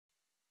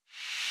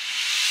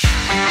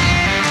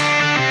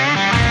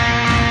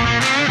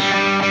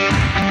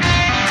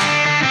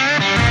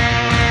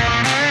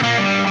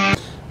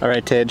All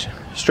right, Tage.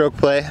 Stroke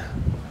play.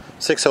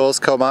 6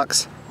 holes,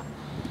 Comox.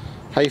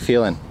 How you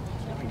feeling?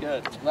 Pretty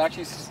good. I'm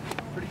actually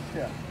pretty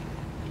stiff.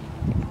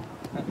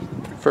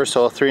 First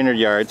hole, 300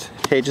 yards.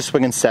 Tage is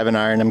swinging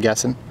 7-iron, I'm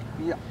guessing.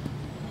 Yeah.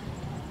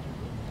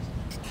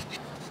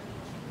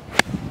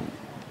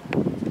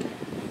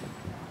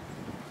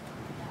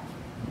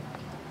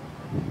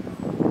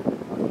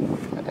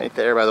 Right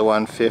there by the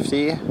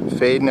 150.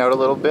 Fading out a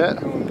little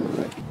bit.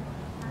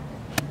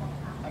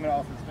 I'm gonna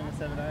also swing a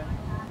 7-iron.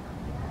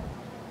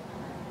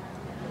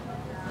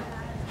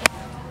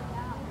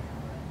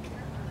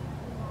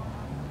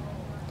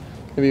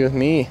 Gonna be with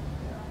me.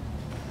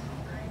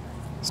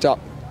 Stop.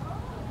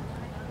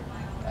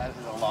 That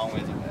is a long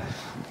ways away.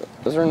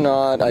 Those are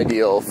not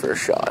ideal for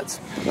shots.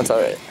 That's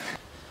alright.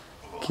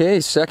 Okay,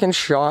 second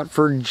shot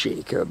for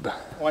Jacob.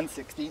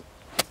 160.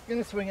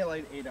 Gonna swing it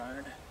like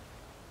 8-iron.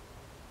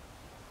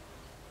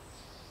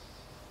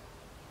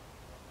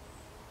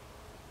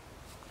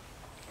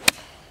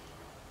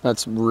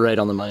 That's right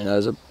on the money. That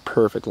is a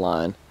perfect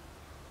line.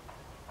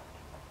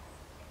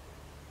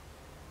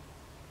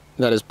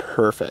 That is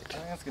perfect. I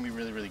think that's gonna be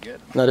really, really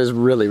good. That is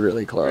really,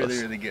 really close.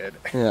 Really, really good.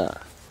 Yeah.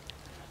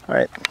 All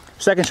right,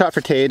 second shot for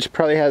Tage.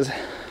 Probably has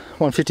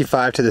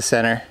 155 to the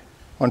center,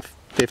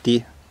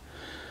 150.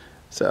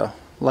 So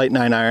light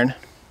 9-iron,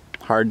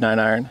 hard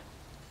 9-iron.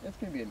 It's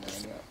gonna be a 9,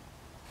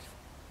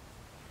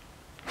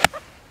 yeah.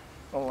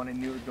 Oh, and I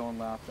knew it was going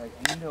left.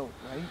 I know,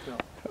 right? So.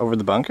 Over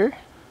the bunker?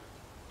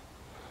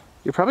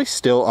 You're probably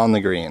still on the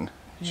green,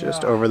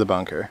 just over the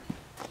bunker.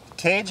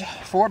 Tage,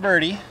 4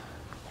 birdie.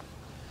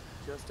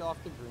 Just off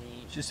the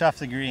green. Just off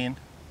the green.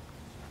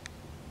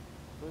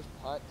 First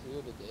putt too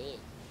of the day.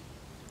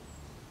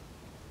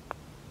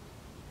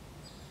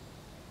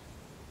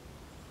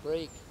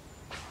 Break.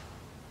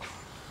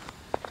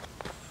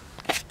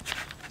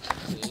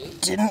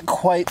 Didn't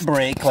quite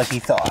break like he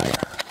thought,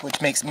 which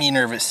makes me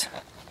nervous.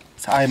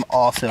 So I'm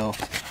also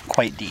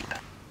quite deep.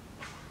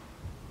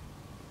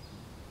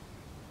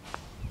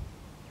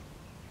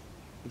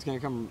 It's gonna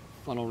come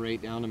funnel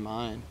right down to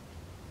mine.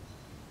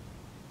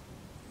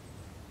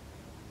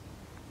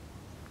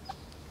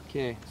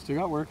 Okay, still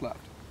got work left.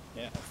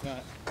 Yeah, it's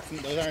not.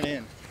 Those aren't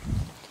in.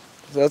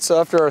 That's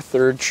after our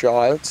third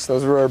shots.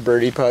 Those were our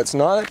birdie putts.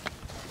 Not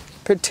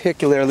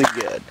particularly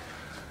good.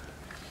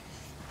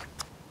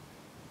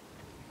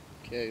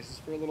 Okay, this is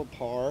for a little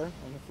par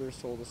on the first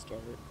hole to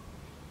start.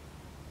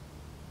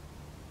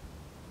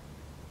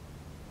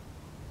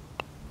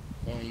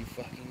 Oh, you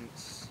fucking...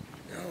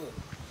 No.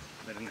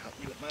 I didn't help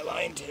you with my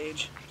line,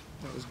 Tage.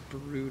 That was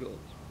brutal.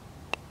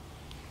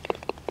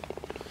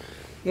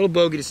 Little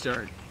bogey to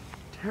start.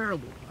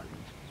 Terrible putting.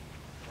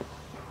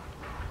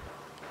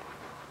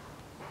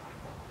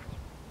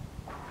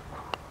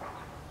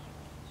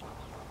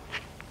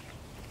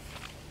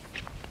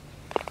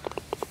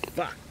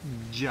 Fuck.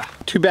 Yeah.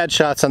 2 bad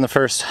shots on the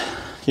first,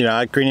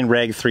 green and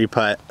reg 3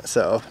 putt,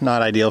 so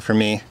not ideal for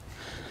me.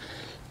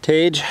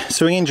 Tage,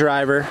 swinging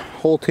driver,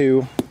 hole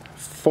 2,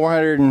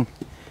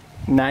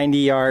 490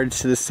 yards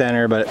to the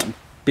center, but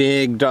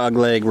big dog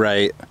leg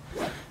right.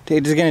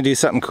 Tage is gonna do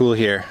something cool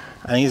here.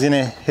 I think he's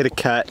gonna hit a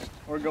cut.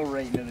 Or go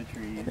right into the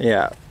trees.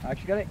 Yeah. I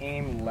actually gotta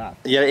aim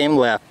left. You gotta aim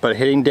left, but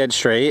hitting dead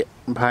straight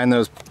behind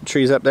those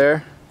trees up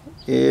there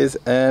is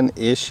an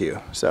issue.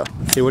 So,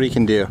 see what he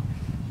can do.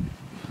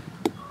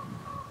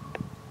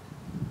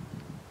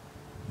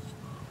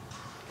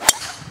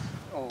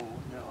 Oh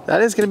no.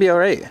 That is gonna be all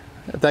right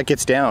if that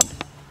gets down.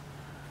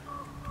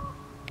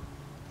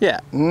 Yeah,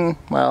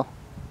 well,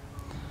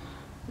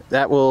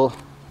 that will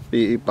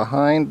be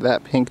behind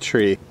that pink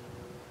tree.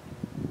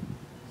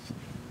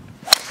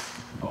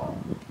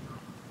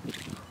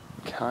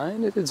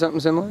 Kind of did something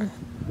similar.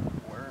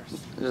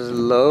 Worse. Just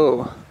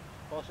low.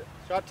 Bullshit.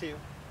 Shot 2,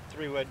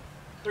 3 wood,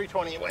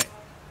 320 away.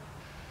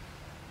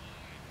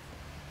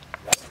 Oh,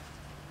 that's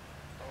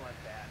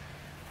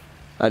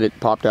bad. It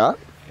popped up?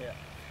 Yeah,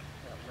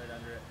 right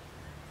under it.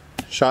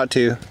 Shot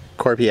 2,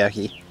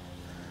 Korpiecki.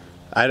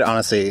 I'd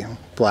honestly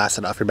blast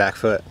it off your back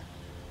foot.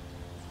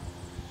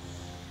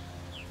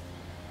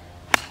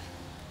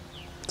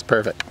 It's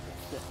perfect.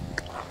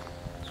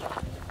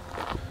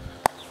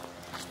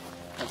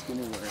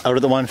 Out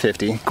of the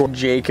 150.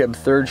 Jacob,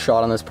 third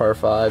shot on this par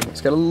 5.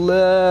 He's got a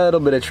little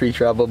bit of tree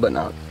trouble, but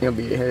no, he'll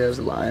be here as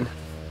a line.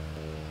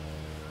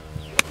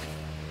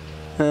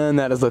 And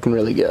that is looking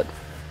really good.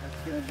 That's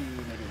gonna be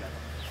maybe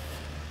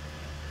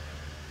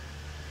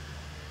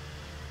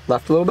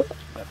Left a little bit?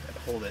 left.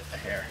 Hold it a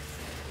hair.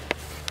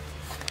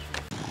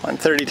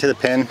 130 to the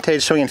pin.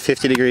 Tage swinging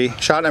 50 degree.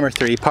 Shot number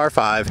 3, par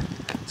 5.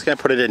 It's gonna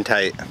put it in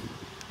tight.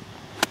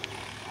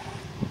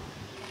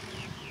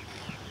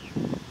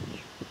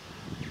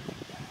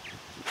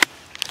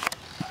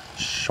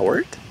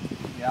 Short?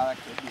 Yeah, that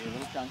could be a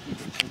little chunky,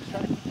 but just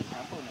try to keep the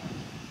tempo now.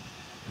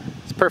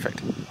 It's perfect.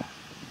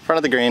 Front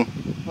of the green. A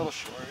little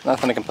short.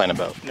 Nothing to complain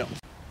about. No.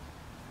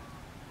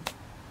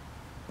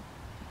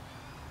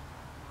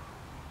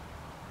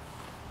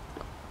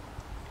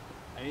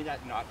 I need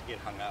that not to get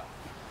hung up.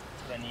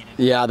 That's what I needed.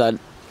 Yeah, that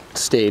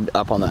stayed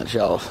up on that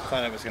shelf. I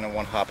thought I was gonna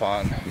one hop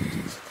on.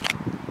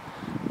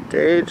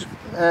 Tage,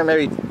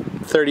 maybe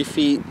 30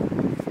 feet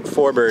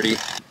for birdie.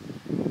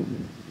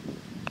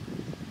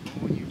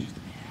 Oh, you just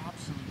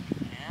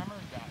absolutely hammered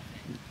that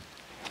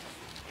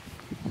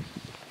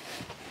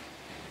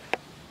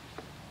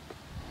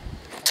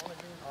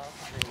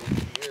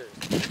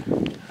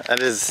thing.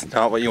 That is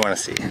not what you want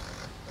to see.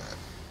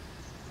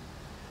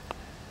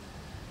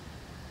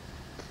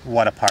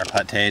 What a par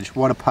putt, Tage.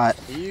 What a putt.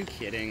 Are you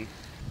kidding?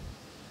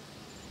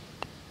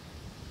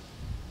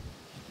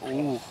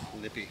 Ooh,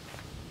 lippy.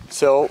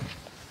 So,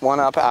 one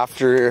up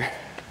after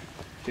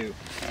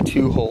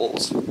two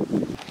holes.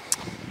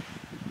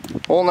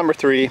 Hole number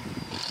 3.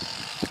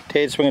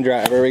 Tage swing and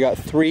driver. We got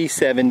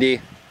 370.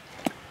 Here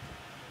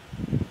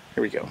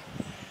we go.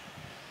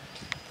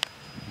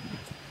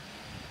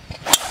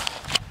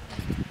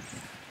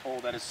 Oh,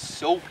 that is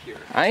so pure.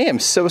 I am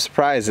so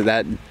surprised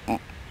that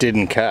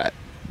didn't cut.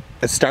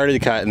 It started to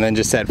cut and then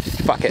just said,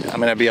 fuck it, I'm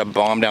gonna be a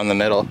bomb down the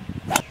middle.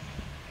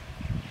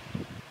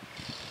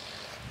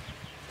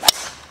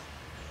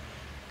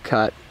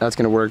 Cut. That's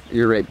gonna work.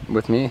 You're right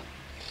with me.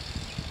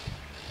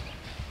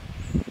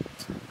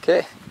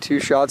 Okay, 2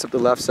 shots up the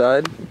left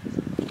side.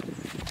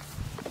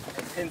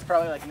 The pin's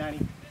probably like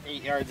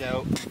 98 yards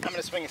out. I'm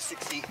gonna swing a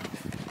 60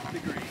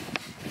 degree.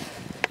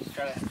 Just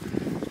try to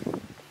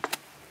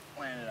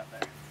land it up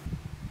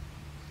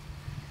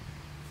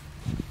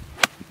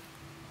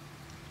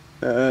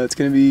there. It's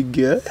gonna be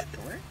good.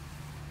 Short?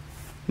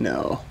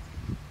 No.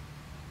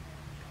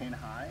 Pin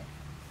high.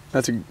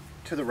 That's a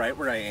To the right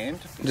where I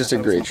aimed. just a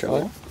great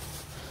shot.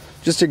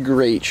 Just a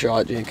great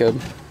shot,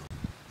 Jacob.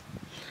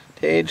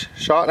 Tage,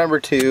 shot number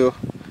 2.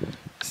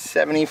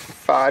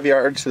 75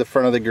 yards to the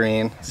front of the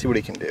green. See what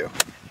he can do.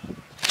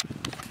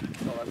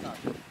 Oh, that's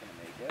not gonna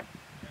make it.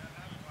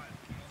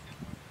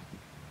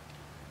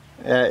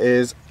 That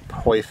is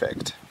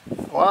perfect.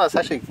 Wow, it's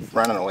actually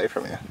running away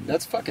from you.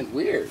 That's fucking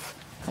weird.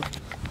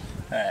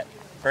 Alright,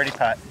 birdie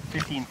putt,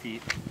 15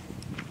 feet.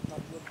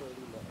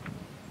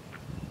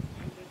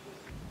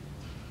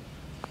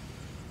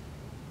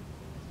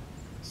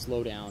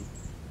 Slow down.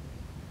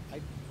 I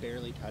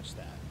barely touched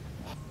that.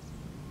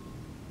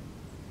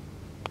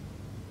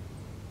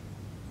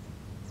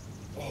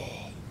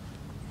 Oh.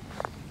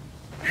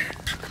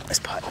 Nice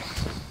putt.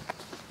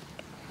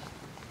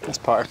 Nice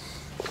par.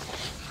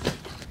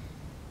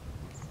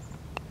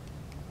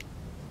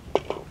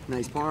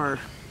 Nice par.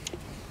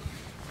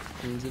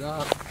 Cleans it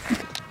up.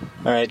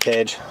 Alright,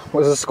 Tage.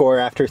 What's the score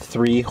after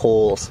 3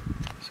 holes?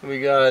 So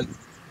we got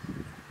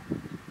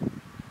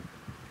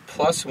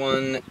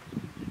 +1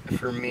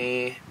 for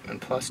me and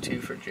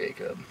 +2 for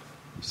Jacob.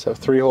 So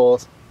 3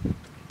 holes,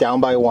 down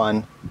by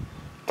 1.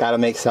 Gotta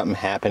make something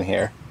happen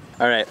here.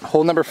 Alright,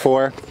 hole number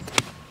 4.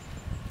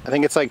 I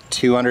think it's like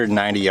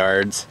 290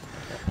 yards,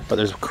 but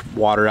there's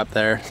water up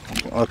there,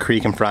 a little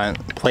creek in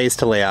front, place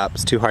to lay up.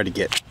 It's too hard to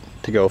get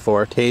to go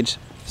for. Tage,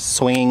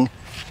 swinging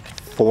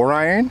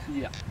 4-iron?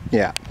 Yeah.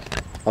 Yeah,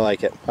 I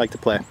like it. I like to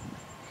play.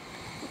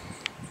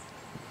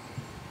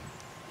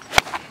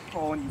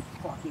 Oh, and you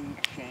fucking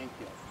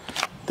shanked it.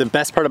 The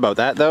best part about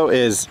that though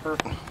is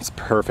Perfect. it's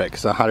perfect.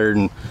 It's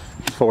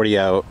 140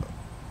 out.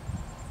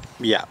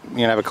 Yeah, you're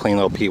gonna have a clean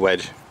little P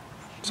wedge.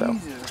 So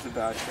Jesus, that's a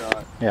bad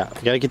shot. yeah,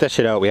 we gotta get that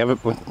shit out. We're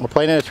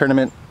playing in a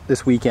tournament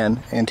this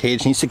weekend, and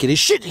Tage needs to get his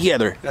shit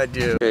together. I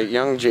do. Okay,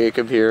 young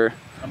Jacob here.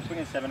 I'm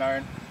swinging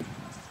 7-iron.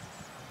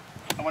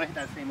 I want to hit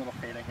that same little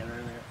fade I hit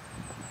earlier.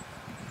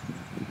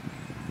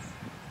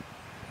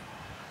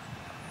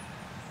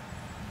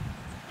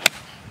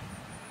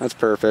 That's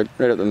perfect.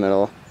 Right up the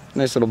middle.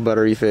 Nice little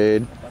buttery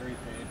fade. Buttery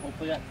fade.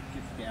 Hopefully that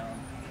gets down.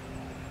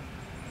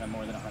 I'm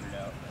more than 100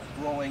 out. It's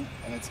rolling,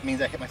 and it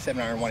means I hit my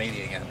 7-iron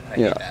 180 again. I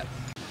hate that.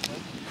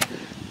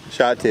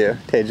 Shot 2.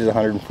 Tage is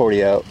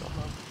 140 out.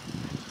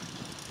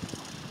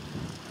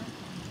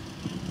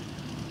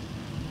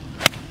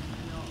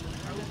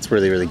 It's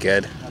really, really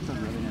good. That's a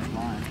really nice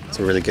line. It's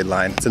a really good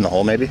line. It's in the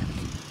hole, maybe.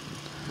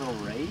 A little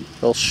right? A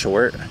little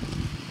short.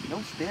 No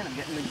spin. I'm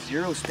getting like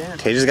 0 spin.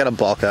 Tage has got to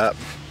bulk up.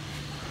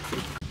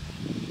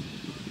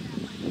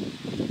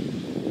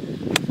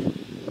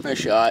 Nice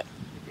shot.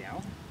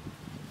 Down?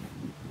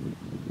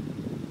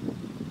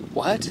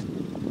 What?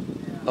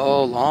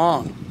 Oh,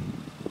 long.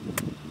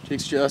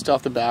 Jake's just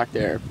off the back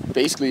there.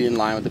 Basically in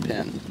line with the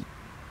pin.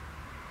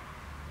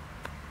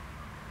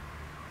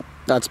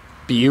 That's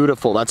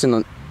beautiful. That's in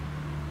the...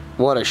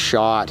 What a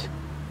shot.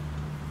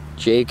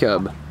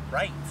 Jacob.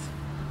 Right.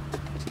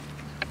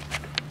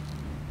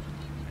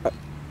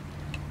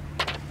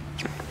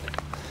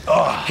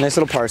 Oh, nice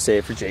little par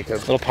save for Jacob.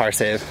 Little par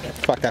save.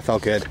 Fuck, that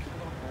felt good.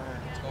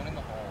 It's going in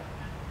the hole.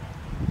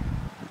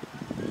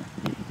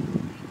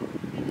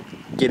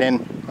 Get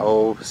in.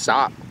 Oh,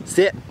 stop.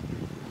 Sit.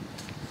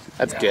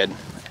 That's good.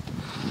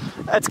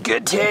 That's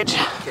good, Tage.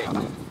 Okay.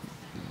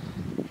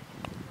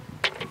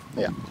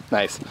 Yeah,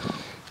 nice.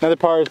 Another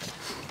par.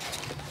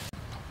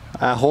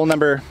 Hole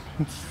number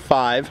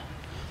 5.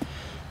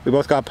 We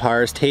both got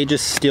pars. Tage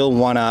is still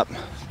 1 up.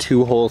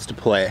 2 holes to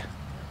play.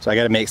 So I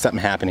got to make something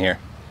happen here.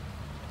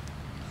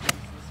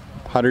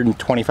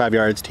 125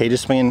 yards. Tage is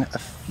swinging a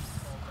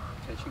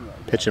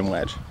pitching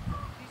wedge.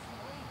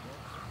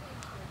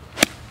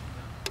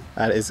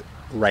 That is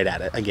right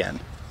at it again.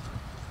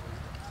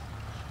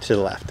 To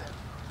the left.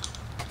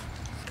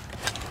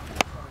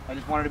 I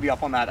just wanted to be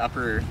up on that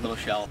upper little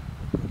shell.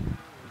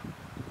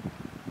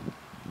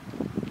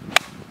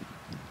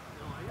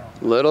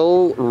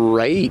 Little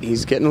right.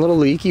 He's getting a little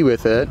leaky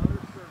with it.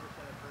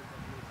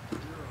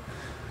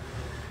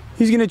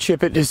 He's gonna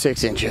chip it to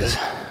 6 inches.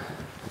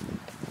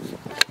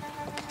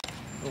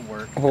 It'll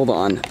work. Hold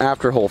on.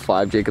 After hole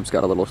 5, Jacob's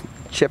got a little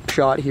chip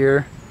shot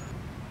here.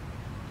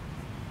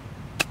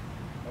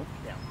 Oh,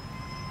 yeah.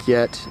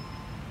 Get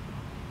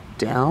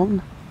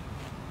down.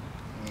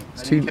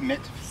 I didn't commit.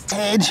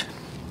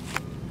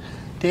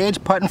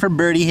 Tage putting for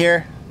birdie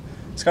here.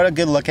 It's got a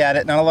good look at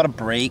it, not a lot of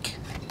break.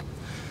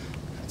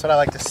 That's what I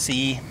like to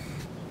see.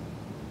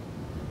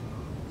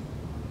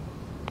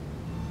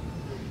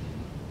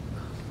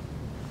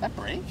 That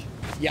break?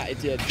 Yeah,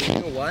 it did. But you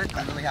know what?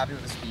 I'm really happy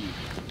with the speed.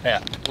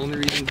 Yeah. Only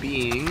reason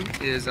being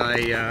is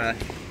I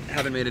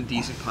haven't made a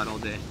decent putt all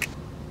day.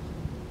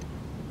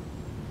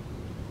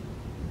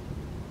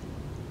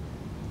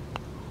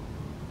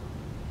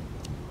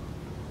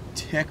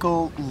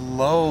 Tickle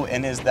low,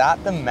 and is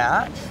that the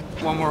match?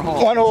 One more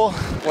hole. One hole.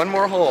 One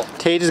more hole.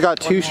 Tage has got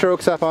 2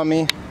 strokes up on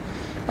me.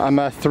 I'm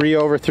 3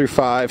 over through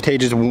 5.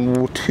 Tage is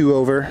 2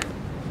 over.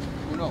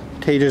 No.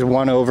 Tage is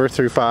 1 over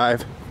through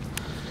 5.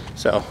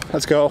 So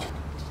let's go.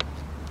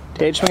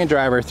 Tage swinging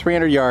driver,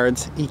 300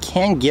 yards. He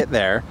can get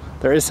there.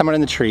 There is someone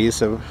in the trees,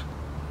 so.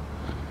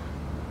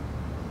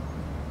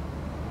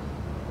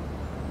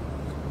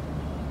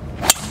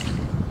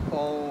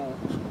 Oh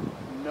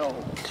no.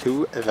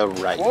 To the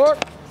right.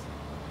 What?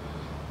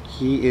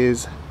 He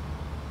is,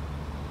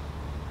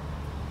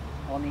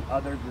 On the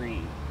other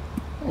green.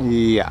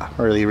 yeah,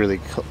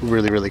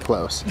 really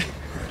close.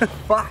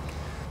 Fuck.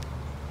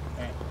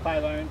 Alright,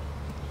 5 iron.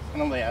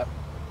 And a layup.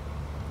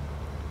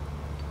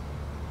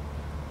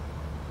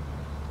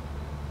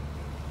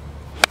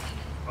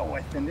 Oh,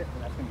 I thinned it.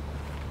 That's gonna be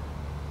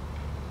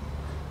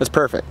That's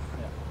perfect.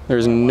 Yeah.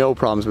 There's no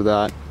problems with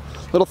that.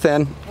 Little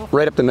thin,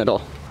 right up the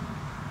middle.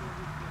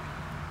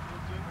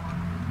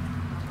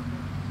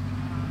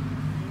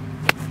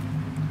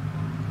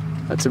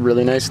 That's a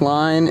really nice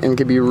line and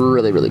could be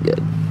really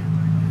good.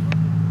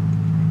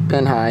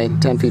 Pin high,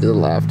 10 feet to the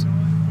left.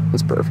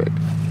 That's perfect.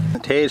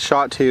 Tage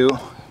shot 2.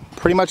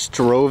 Pretty much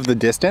drove the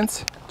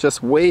distance.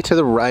 Just way to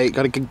the right.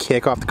 Got a good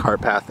kick off the cart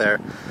path there.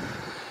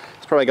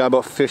 It's probably got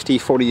about 40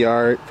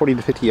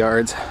 to 50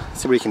 yards.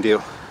 Let's see what he can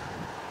do.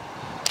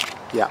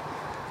 Yeah.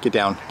 Get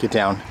down, get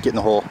in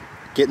the hole.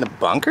 Get in the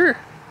bunker?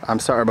 I'm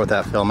sorry about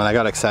that, Philman. I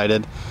got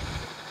excited.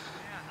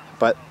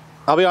 But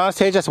I'll be honest,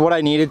 Tage, that's what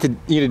I needed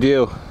you to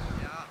do.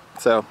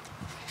 So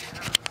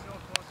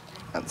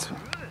that's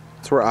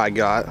where I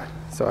got.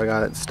 So I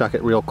got it, stuck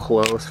it real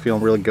close,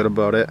 feeling really good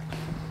about it.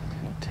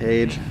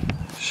 Tage,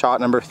 shot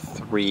number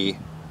 3.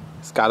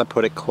 Just gotta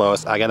put it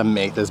close. I gotta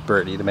make this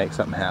birdie to make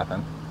something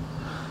happen.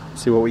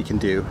 See what we can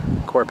do.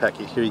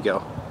 Korpecky, here you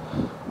go.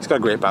 He's got a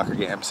great bunker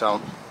game,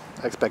 so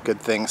I expect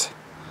good things.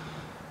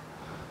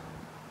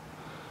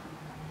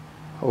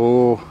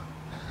 Oh.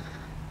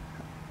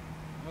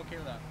 I'm okay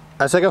with that.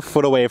 That's like a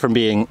foot away from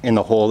being in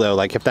the hole though.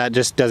 Like if that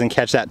just doesn't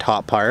catch that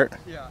top part.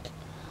 Yeah.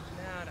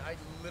 Man, I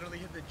literally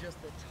hit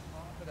just the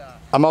top of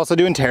that. I'm also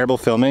doing terrible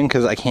filming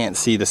because I can't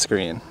see the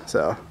screen.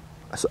 So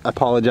I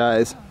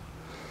apologize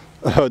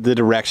about the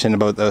direction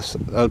about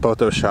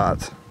those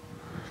shots.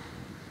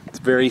 It's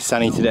very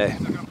sunny today.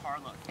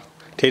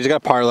 Tage's got a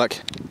par look.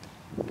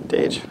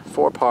 Tage,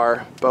 4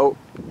 par, about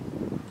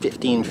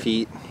 15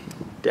 feet.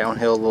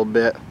 Downhill a little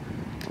bit.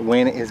 The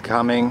wind is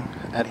coming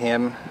at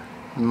him.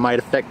 Might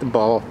affect the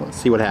ball. Let's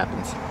see what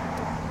happens.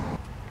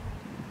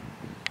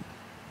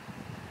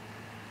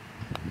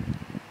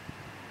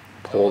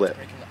 Pulled it.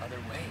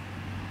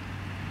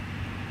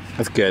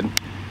 That's good.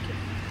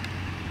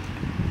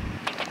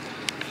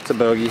 It's a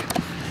bogey.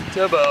 It's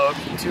a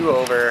bogey. 2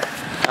 over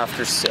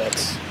after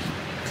 6.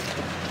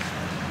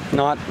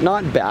 Not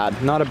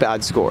bad. Not a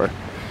bad score.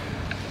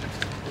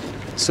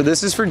 So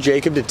this is for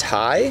Jacob to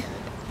tie,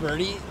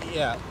 Birdie,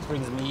 yeah,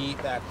 brings me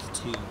back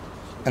to 2.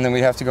 and then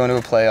we have to go into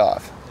a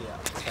playoff. Yeah,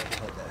 so I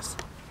can hit this.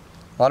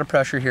 A lot of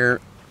pressure here.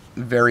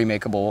 Very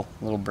makeable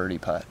little birdie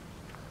putt.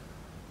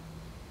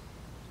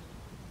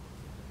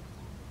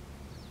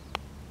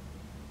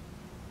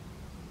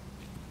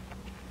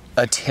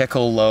 A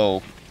tickle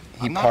low.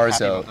 He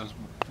pars out. those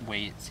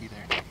weights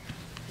either.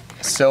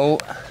 So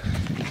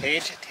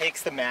Tage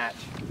takes the match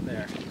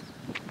there.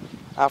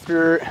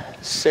 after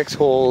 6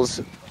 holes,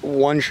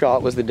 1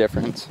 shot was the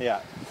difference.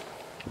 Yeah.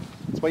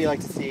 That's what you like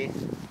to see.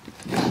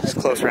 It's a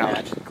close round.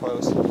 Match,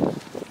 close.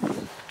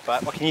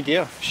 But what can you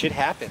do? Shit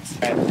happens.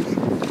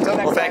 Until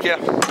next Well, thank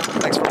time. you.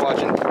 Thanks for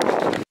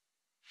watching.